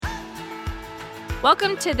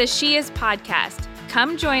Welcome to the She Is podcast.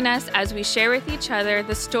 Come join us as we share with each other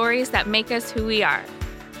the stories that make us who we are.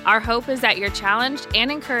 Our hope is that you're challenged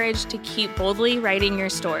and encouraged to keep boldly writing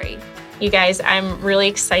your story. You guys, I'm really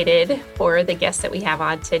excited for the guest that we have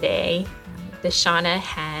on today. Deshana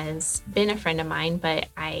has been a friend of mine, but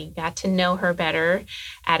I got to know her better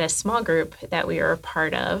at a small group that we were a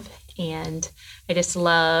part of. And I just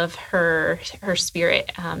love her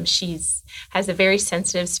spirit. She has a very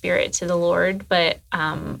sensitive spirit to the Lord, but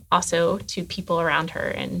also to people around her.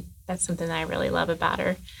 And that's something that I really love about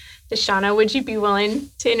her. Deshana, would you be willing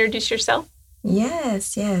to introduce yourself?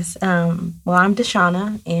 Yes. Well, I'm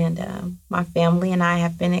Deshana, and my family and I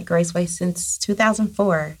have been at Graceway since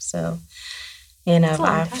 2004. So, and it's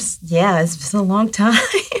been a long time.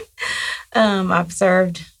 I've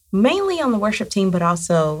served mainly on the worship team, but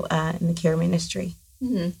also in the care ministry.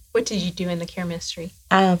 Mm-hmm. What did you do in the care ministry?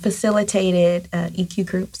 Facilitated EQ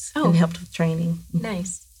groups and helped with training.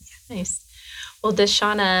 Nice. Well,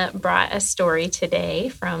 Deshana brought a story today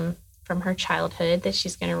from her childhood that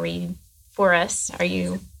she's going to read for us. Are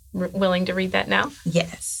you willing to read that now?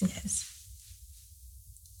 Yes.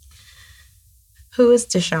 Who is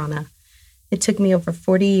Deshana? It took me over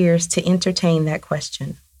 40 years to entertain that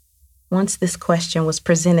question. Once this question was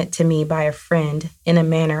presented to me by a friend in a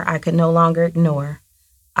manner I could no longer ignore,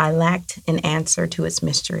 I lacked an answer to its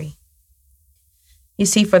mystery. You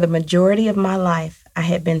see, for the majority of my life, I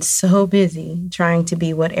had been so busy trying to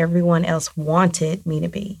be what everyone else wanted me to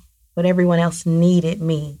be, what everyone else needed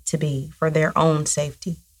me to be for their own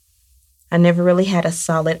safety. I never really had a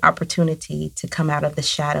solid opportunity to come out of the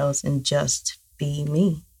shadows and just be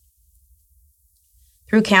me.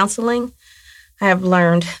 Through counseling, I have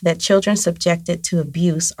learned that children subjected to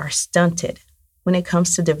abuse are stunted when it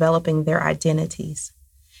comes to developing their identities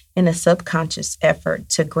in a subconscious effort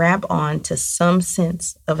to grab on to some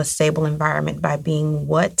sense of a stable environment by being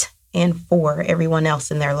what and for everyone else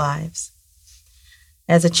in their lives.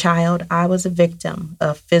 As a child, I was a victim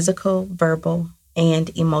of physical, verbal, and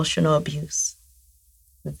emotional abuse.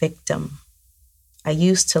 Victim. I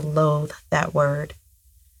used to loathe that word.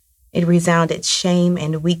 It resounded shame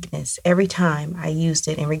and weakness every time I used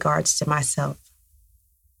it in regards to myself.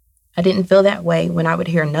 I didn't feel that way when I would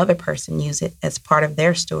hear another person use it as part of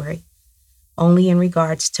their story, only in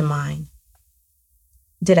regards to mine.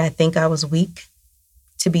 Did I think I was weak?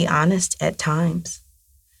 To be honest, at times.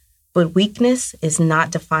 But weakness is not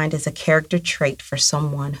defined as a character trait for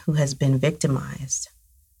someone who has been victimized.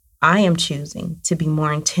 I am choosing to be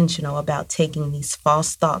more intentional about taking these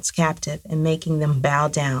false thoughts captive and making them bow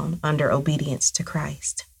down under obedience to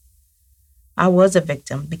Christ. I was a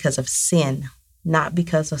victim because of sin, not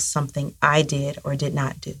because of something I did or did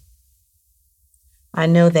not do. I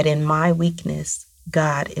know that in my weakness,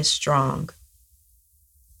 God is strong.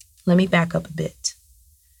 Let me back up a bit.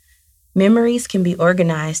 Memories can be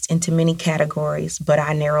organized into many categories, but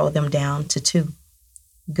I narrow them down to two: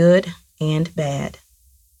 good and bad.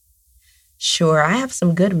 Sure, I have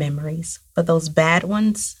some good memories, but those bad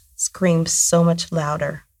ones scream so much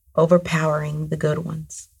louder, overpowering the good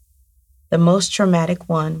ones. The most traumatic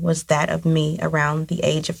one was that of me around the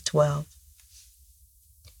age of 12.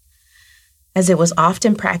 As it was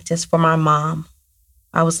often practiced for my mom,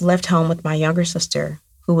 I was left home with my younger sister,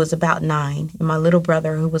 who was about 9, and my little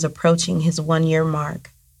brother, who was approaching his 1-year mark.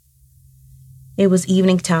 It was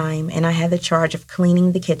evening time, and I had the charge of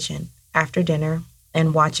cleaning the kitchen after dinner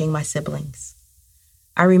and watching my siblings.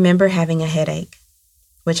 I remember having a headache,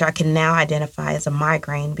 which I can now identify as a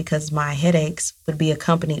migraine because my headaches would be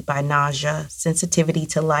accompanied by nausea, sensitivity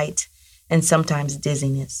to light, and sometimes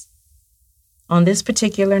dizziness. On this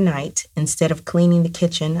particular night, instead of cleaning the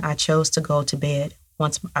kitchen, I chose to go to bed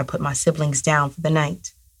once I put my siblings down for the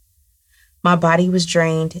night. My body was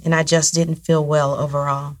drained, and I just didn't feel well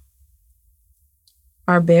overall.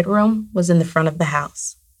 Our bedroom was in the front of the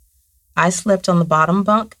house. I slept on the bottom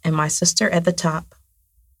bunk and my sister at the top.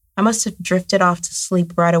 I must have drifted off to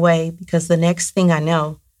sleep right away because the next thing I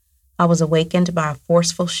know, I was awakened by a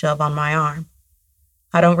forceful shove on my arm.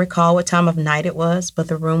 I don't recall what time of night it was, but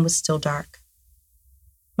the room was still dark.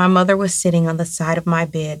 My mother was sitting on the side of my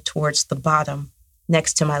bed towards the bottom,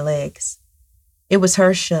 next to my legs. It was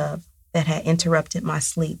her shove that had interrupted my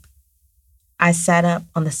sleep. I sat up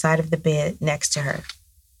on the side of the bed next to her.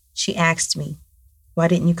 She asked me, "Why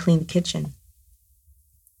didn't you clean the kitchen?"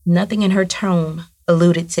 Nothing in her tone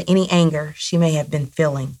alluded to any anger she may have been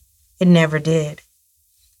feeling. It never did.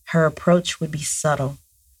 Her approach would be subtle,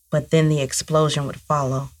 but then the explosion would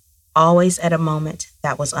follow, always at a moment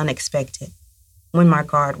that was unexpected, when my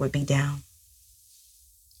guard would be down.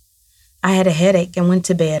 "I had a headache and went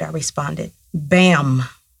to bed," I responded. Bam!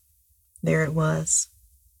 There it was,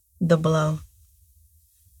 the blow.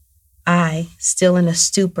 I, still in a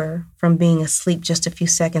stupor from being asleep just a few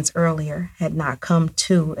seconds earlier, had not come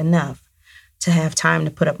to enough to have time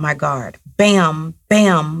to put up my guard. Bam,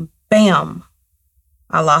 bam, bam.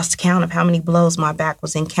 I lost count of how many blows my back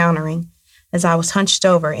was encountering as I was hunched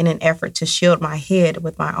over in an effort to shield my head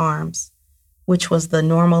with my arms, which was the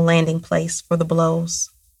normal landing place for the blows.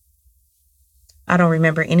 I don't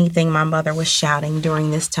remember anything my mother was shouting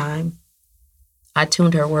during this time. I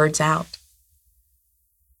tuned her words out.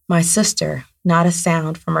 My sister, not a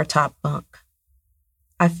sound from her top bunk.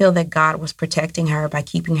 I feel that God was protecting her by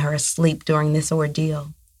keeping her asleep during this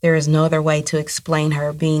ordeal. There is no other way to explain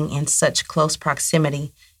her being in such close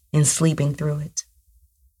proximity and sleeping through it.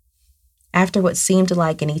 After what seemed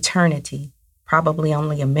like an eternity, probably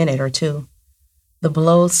only a minute or two, the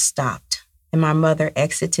blows stopped and my mother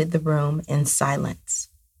exited the room in silence.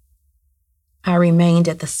 I remained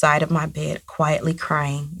at the side of my bed, quietly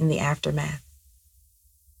crying in the aftermath.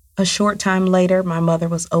 A short time later, my mother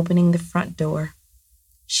was opening the front door.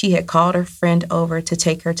 She had called her friend over to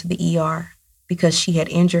take her to the ER because she had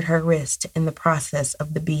injured her wrist in the process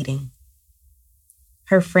of the beating.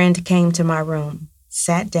 Her friend came to my room,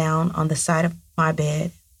 sat down on the side of my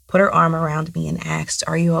bed, put her arm around me and asked,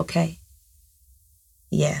 "Are you okay?"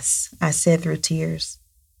 "Yes," I said through tears.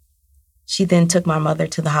 She then took my mother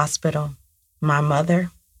to the hospital. My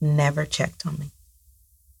mother never checked on me.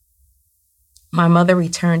 My mother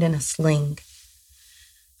returned in a sling.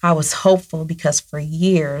 I was hopeful because for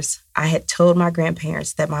years I had told my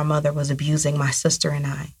grandparents that my mother was abusing my sister and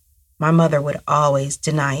I. My mother would always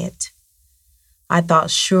deny it. I thought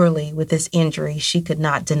surely with this injury she could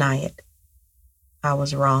not deny it. I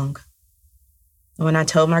was wrong. When I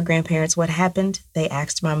told my grandparents what happened, they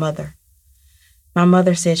asked my mother. My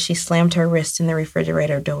mother said she slammed her wrist in the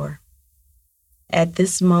refrigerator door. At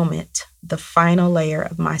this moment, the final layer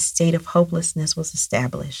of my state of hopelessness was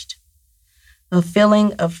established. A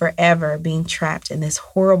feeling of forever being trapped in this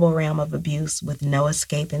horrible realm of abuse with no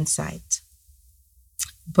escape in sight.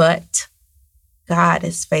 But God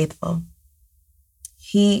is faithful.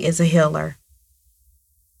 He is a healer.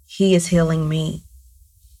 He is healing me.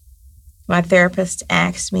 My therapist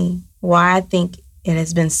asked me why I think it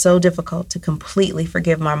has been so difficult to completely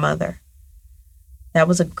forgive my mother. That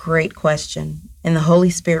was a great question, and the Holy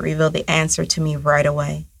Spirit revealed the answer to me right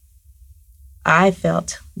away. I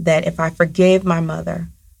felt that if I forgave my mother,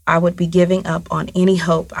 I would be giving up on any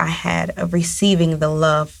hope I had of receiving the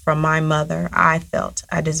love from my mother I felt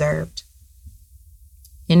I deserved.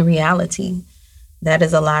 In reality, that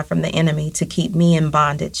is a lie from the enemy to keep me in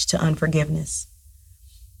bondage to unforgiveness.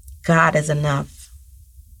 God is enough.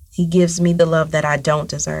 He gives me the love that I don't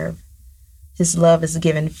deserve. His love is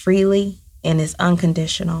given freely and is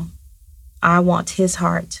unconditional. I want his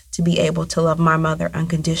heart to be able to love my mother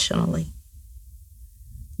unconditionally.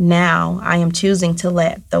 Now I am choosing to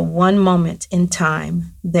let the one moment in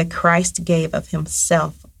time that Christ gave of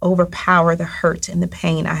himself overpower the hurt and the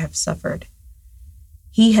pain I have suffered.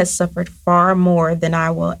 He has suffered far more than I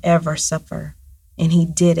will ever suffer, and he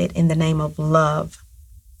did it in the name of love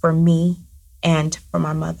for me and for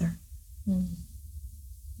my mother.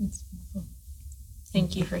 That's beautiful.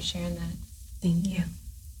 Thank you for sharing that. Thank you.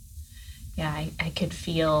 Yeah, I could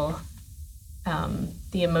feel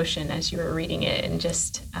the emotion as you were reading it and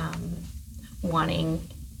just wanting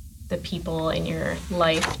the people in your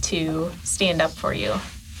life to stand up for you.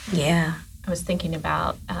 Yeah. I was thinking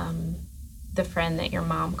about the friend that your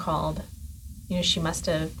mom called. You know, she must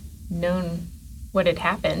have known what had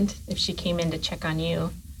happened if she came in to check on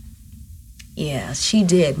you. Yeah, she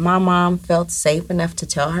did. My mom felt safe enough to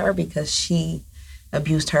tell her because she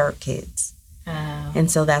abused her kids. Oh.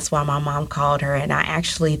 And so that's why my mom called her. And I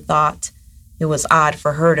actually thought it was odd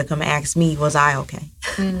for her to come ask me, was I okay?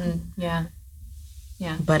 Yeah.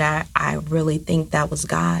 Yeah. But I really think that was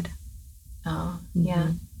God. Oh, yeah.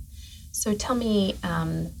 So tell me,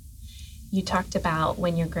 you talked about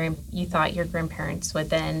when you thought your grandparents would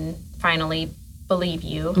then finally believe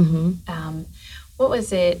you. What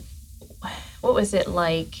was it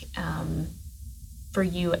like for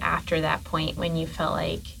you after that point when you felt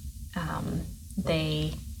like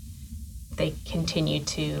they continued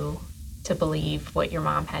to believe what your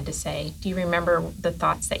mom had to say? Do you remember the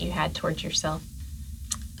thoughts that you had towards yourself?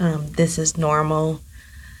 This is normal.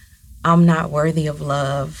 I'm not worthy of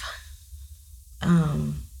love.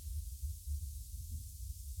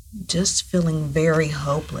 Just feeling very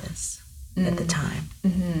hopeless at the time.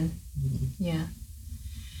 Yeah.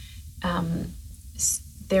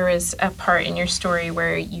 There was a part in your story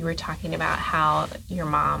where you were talking about how your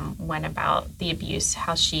mom went about the abuse,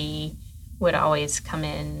 how she would always come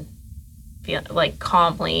in feel like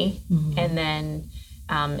calmly, and then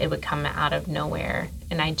it would come out of nowhere.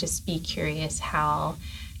 And I'd just be curious, how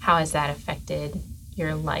has that affected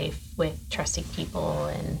your life with trusting people?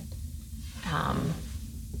 And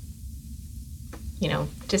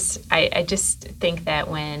I just think that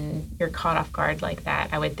when you're caught off guard like that,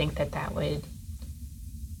 I would think that would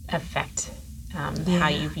affect how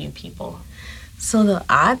you view people. So the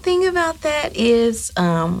odd thing about that is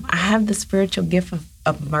I have the spiritual gift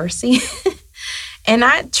of mercy. And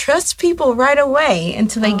I trust people right away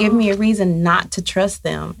until they give me a reason not to trust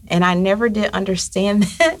them. And I never did understand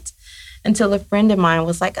that until a friend of mine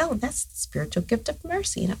was like, oh, that's the spiritual gift of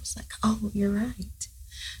mercy. And I was like, oh, you're right.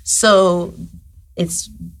 So it's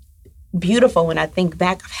beautiful when I think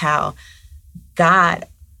back of how God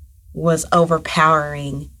was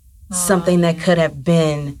overpowering something that could have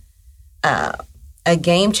been a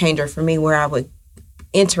game changer for me, where I would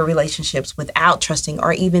enter relationships without trusting,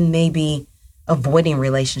 or even maybe avoiding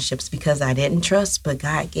relationships because I didn't trust. But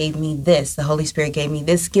God gave me this. The Holy Spirit gave me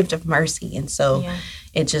this gift of mercy. And so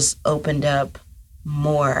it just opened up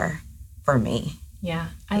more for me. Yeah,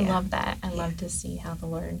 I love that. I love to see how the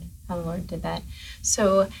Lord did that.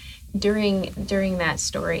 So during that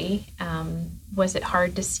story, was it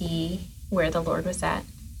hard to see where the Lord was at?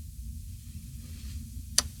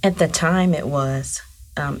 At the time it was.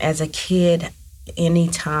 As a kid, any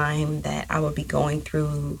time that I would be going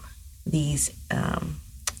through these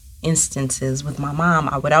instances with my mom,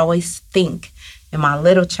 I would always think in my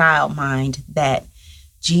little child mind that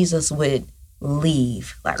Jesus would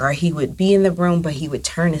leave, or he would be in the room, but he would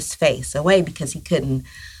turn his face away because he couldn't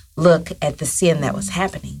look at the sin that was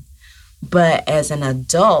happening. But as an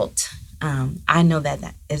adult, I know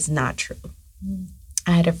that is not true.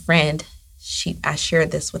 I had a friend, I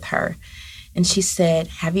shared this with her, and she said,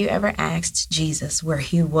 have you ever asked Jesus where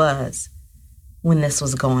he was when this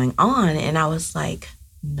was going on? And I was like,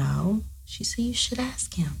 no. She said, you should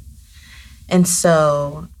ask him. And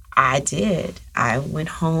so I did. I went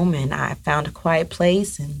home and I found a quiet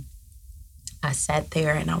place and I sat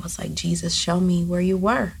there and I was like, Jesus, show me where you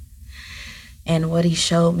were. And what he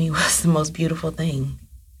showed me was the most beautiful thing.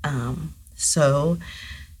 So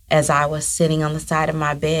as I was sitting on the side of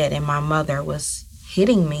my bed and my mother was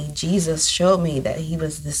hitting me, Jesus showed me that he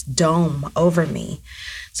was this dome over me.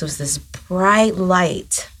 So it's this bright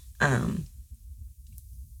light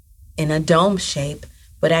in a dome shape,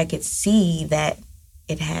 but I could see that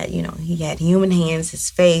it had, he had human hands, his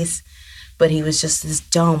face, but he was just this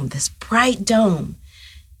dome, this bright dome.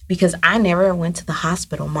 Because I never went to the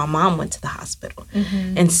hospital. My mom went to the hospital.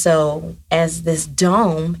 And so as this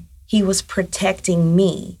dome, he was protecting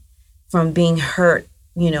me from being hurt,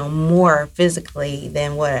 more physically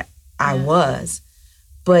than what I was.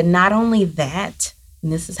 But not only that,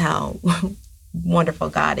 and this is how wonderful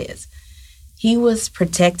God is, he was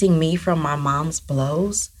protecting me from my mom's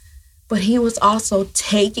blows, but he was also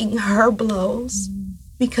taking her blows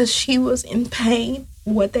because she was in pain.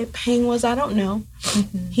 What that pain was, I don't know.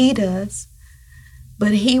 He does.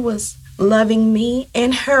 But he was loving me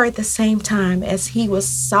and her at the same time as he was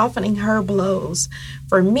softening her blows.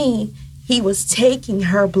 For me, he was taking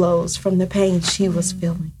her blows from the pain she was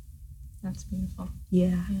feeling. That's beautiful.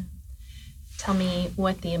 Yeah. Tell me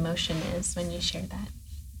what the emotion is when you share that.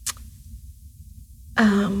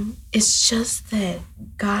 It's just that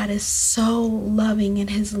God is so loving and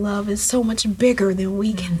his love is so much bigger than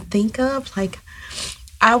we can think of. Like,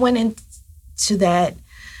 I went into that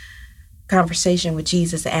conversation with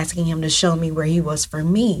Jesus asking him to show me where he was for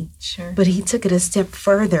me. Sure. But he took it a step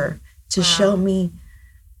further to show me,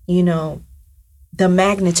 the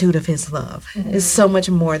magnitude of his love is so much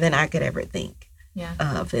more than I could ever think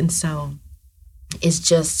of. And so it's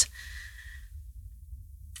just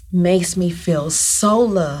makes me feel so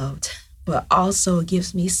loved, but also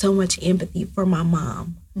gives me so much empathy for my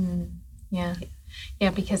mom. Yeah. Yeah,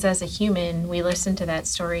 because as a human, we listen to that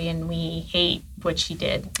story and we hate what she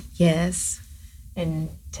did. Yes. And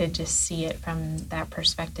to just see it from that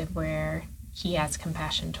perspective where he has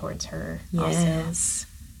compassion towards her also.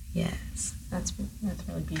 Yes. That's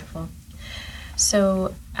really beautiful.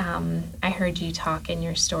 So I heard you talk in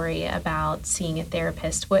your story about seeing a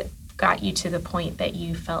therapist. What got you to the point that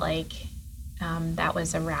you felt like that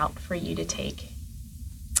was a route for you to take?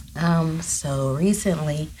 So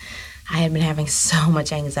recently, I had been having so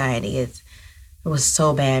much anxiety. It was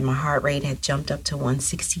so bad. My heart rate had jumped up to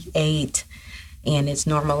 168, and it's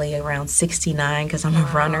normally around 69 because I'm a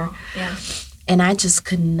runner. Yeah. And I just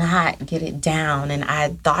could not get it down. And I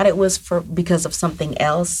thought it was because of something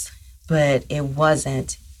else, but it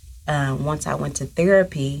wasn't. Once I went to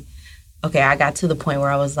therapy, okay, I got to the point where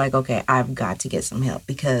I was like, okay, I've got to get some help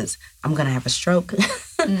because I'm going to have a stroke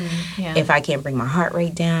if I can't bring my heart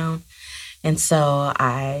rate down. And so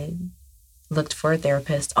I looked for a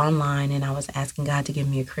therapist online, and I was asking God to give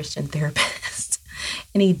me a Christian therapist.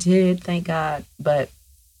 And he did, thank God. But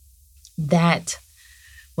that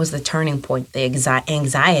was the turning point, the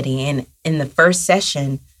anxiety. And in the first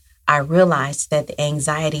session, I realized that the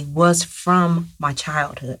anxiety was from my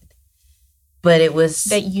childhood. But it was...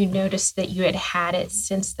 That you noticed that you had it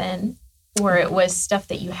since then? Or it was stuff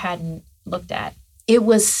that you hadn't looked at? It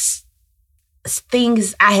was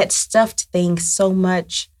things, I had stuffed things so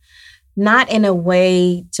much, not in a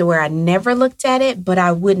way to where I never looked at it, but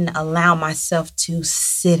I wouldn't allow myself to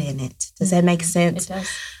sit in it. Does that make sense? It does.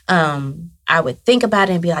 I would think about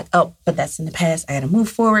it and be like, oh, but that's in the past. I got to move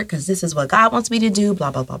forward because this is what God wants me to do,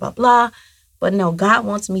 blah, blah, blah, blah, blah. But no, God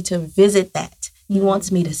wants me to visit that. He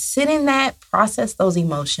wants me to sit in that, process those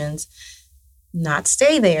emotions, not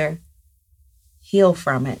stay there, heal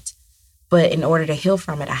from it. But in order to heal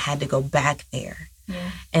from it, I had to go back there.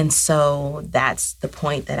 Yeah. And so that's the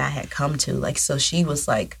point that I had come to. Like, so she was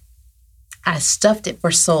like, I stuffed it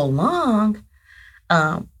for so long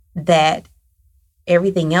that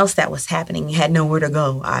everything else that was happening had nowhere to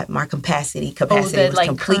go. My capacity was like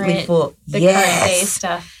completely full. The current day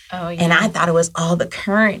stuff. Oh, yeah. And I thought it was all the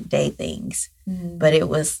current day things. But it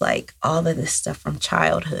was like all of this stuff from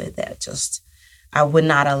childhood that just, I would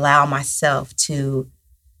not allow myself to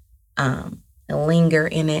linger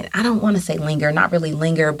in it. I don't want to say linger, not really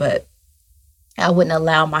linger, but I wouldn't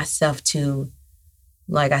allow myself to,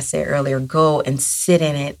 like I said earlier, go and sit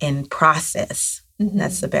in it and process.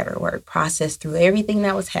 That's the better word. Process through everything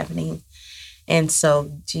that was happening. And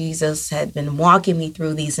so Jesus had been walking me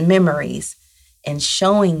through these memories and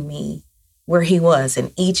showing me where he was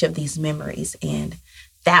in each of these memories. And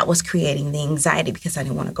that was creating the anxiety because I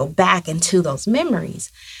didn't want to go back into those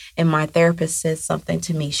memories. And my therapist said something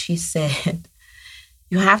to me. She said,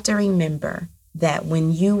 you have to remember that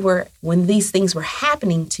when these things were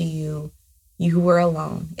happening to you, you were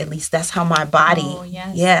alone. At least that's how my body. Oh,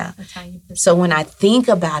 yes. Yeah. That's how you perceive. So when I think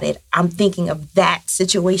about it, I'm thinking of that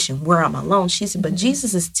situation where I'm alone. She said, but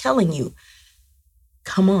Jesus is telling you,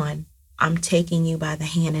 come on, I'm taking you by the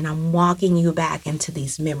hand and I'm walking you back into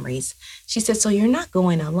these memories. She said, so you're not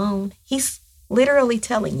going alone. He's literally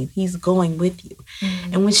telling you he's going with you.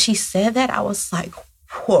 And when she said that, I was like,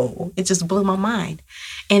 whoa, it just blew my mind.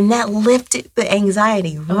 And that lifted the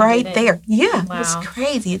anxiety right there. Yeah, wow. It was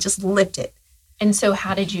crazy. It just lifted. And so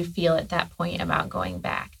how did you feel at that point about going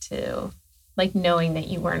back to, like, knowing that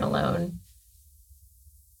you weren't alone?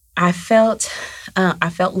 I felt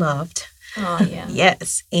loved. Oh, yeah.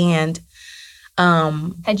 Yes. And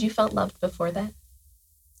had you felt loved before that?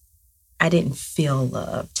 I didn't feel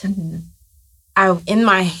loved. In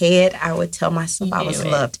my head, I would tell myself I was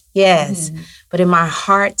loved. Yes. But in my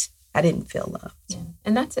heart, I didn't feel loved. Yeah.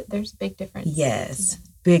 And that's it. There's a big difference. Yes.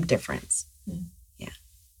 Big difference.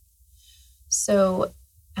 So,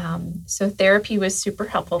 so therapy was super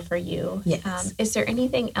helpful for you. Yes. Is there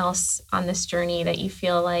anything else on this journey that you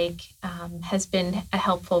feel like has been a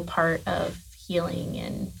helpful part of healing?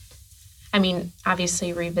 And I mean,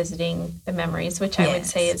 obviously revisiting the memories, which I would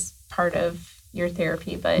say is part of your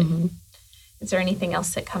therapy, but is there anything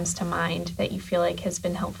else that comes to mind that you feel like has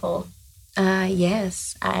been helpful?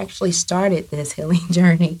 Yes. I actually started this healing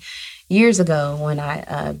journey years ago when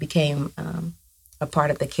I became a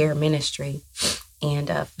part of the care ministry and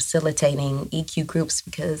facilitating EQ groups,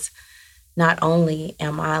 because not only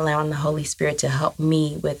am I allowing the Holy Spirit to help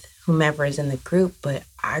me with whomever is in the group, but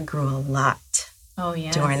I grew a lot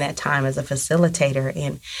during that time as a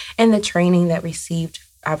facilitator and the training that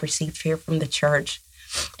I've received here from the church.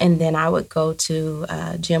 And then I would go to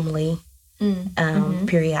Jim Lee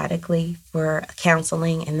periodically for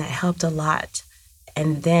counseling, and that helped a lot.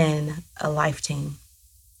 And then a life team.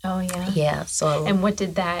 Oh, yeah. Yeah. So, and what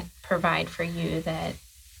did that provide for you?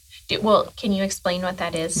 Can you explain what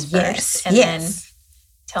that is first? Yes. And then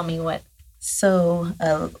tell me what. So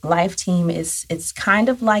a life team it's kind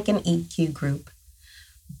of like an EQ group,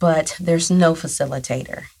 but there's no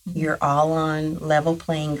facilitator. You're all on level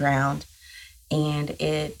playing ground, and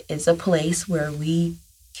it is a place where we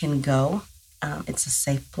can go. It's a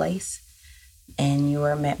safe place, and you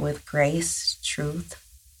are met with grace, truth,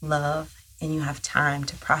 love, and you have time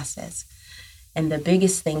to process. And the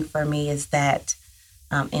biggest thing for me is that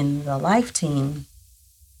in the life team,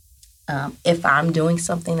 if I'm doing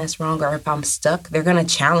something that's wrong or if I'm stuck, they're going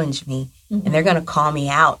to challenge me and they're going to call me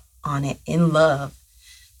out on it in love.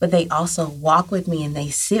 But they also walk with me and they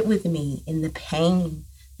sit with me in the pain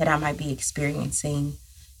that I might be experiencing,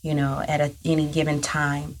 at any given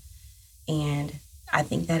time. And I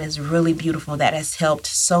think that is really beautiful. That has helped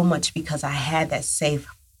so much because I had that safe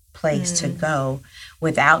place to go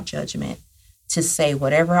without judgment, to say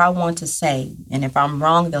whatever I want to say. And if I'm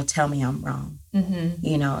wrong, they'll tell me I'm wrong,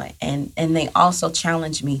 you know, and they also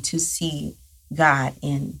challenge me to see God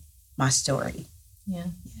in my story. Yeah.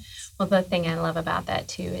 Well, the thing I love about that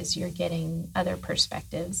too is you're getting other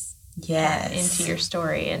perspectives into your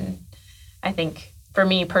story. And I think for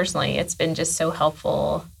me personally, it's been just so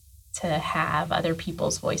helpful to have other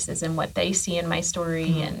people's voices and what they see in my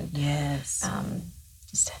story and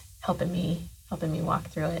just helping me walk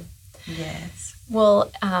through it. Yes. Well,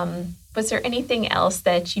 was there anything else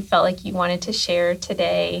that you felt like you wanted to share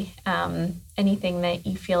today? Anything that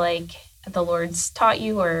you feel like the Lord's taught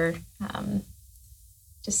you, or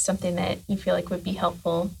just something that you feel like would be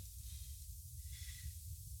helpful?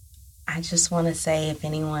 I just want to say, if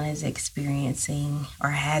anyone is experiencing or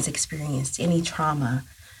has experienced any trauma,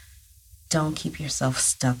 don't keep yourself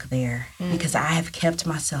stuck there, because I have kept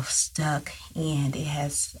myself stuck, and it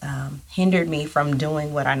has hindered me from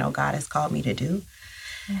doing what I know God has called me to do.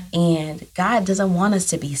 And God doesn't want us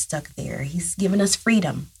to be stuck there. He's given us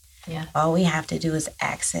freedom. Yeah. All we have to do is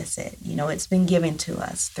access it. You know, it's been given to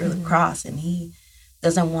us through the cross, and He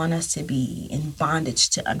doesn't want us to be in bondage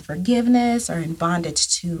to unforgiveness or in bondage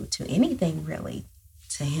to anything, really,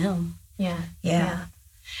 to Him. Yeah.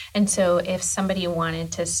 And so if somebody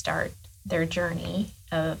wanted to start their journey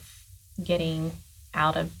of getting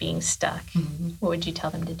out of being stuck, what would you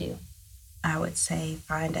tell them to do? I would say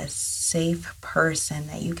find a safe person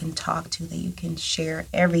that you can talk to, that you can share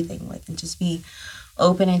everything with, and just be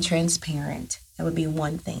open and transparent. That would be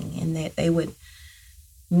one thing. And that they would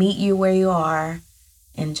meet you where you are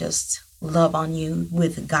and just love on you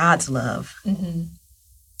with God's love.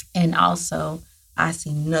 And also, I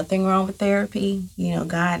see nothing wrong with therapy. You know,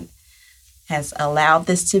 God has allowed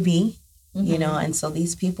this to be, you know, and so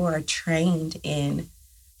these people are trained in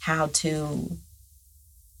how to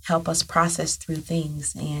help us process through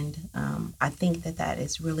things. And I think that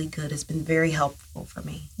is really good. It's been very helpful for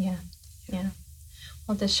me. Yeah.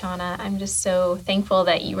 Well, Deshana, I'm just so thankful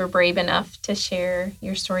that you were brave enough to share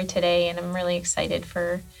your story today. And I'm really excited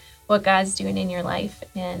for what God's doing in your life,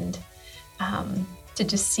 and to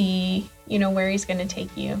just see, you know, where He's going to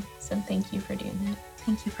take you. So thank you for doing that.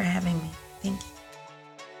 Thank you for having me. Thank you.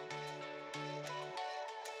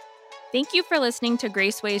 Thank you for listening to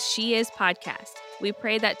Graceway's She Is podcast. We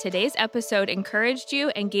pray that today's episode encouraged you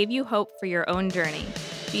and gave you hope for your own journey.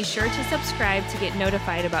 Be sure to subscribe to get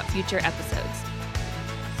notified about future episodes.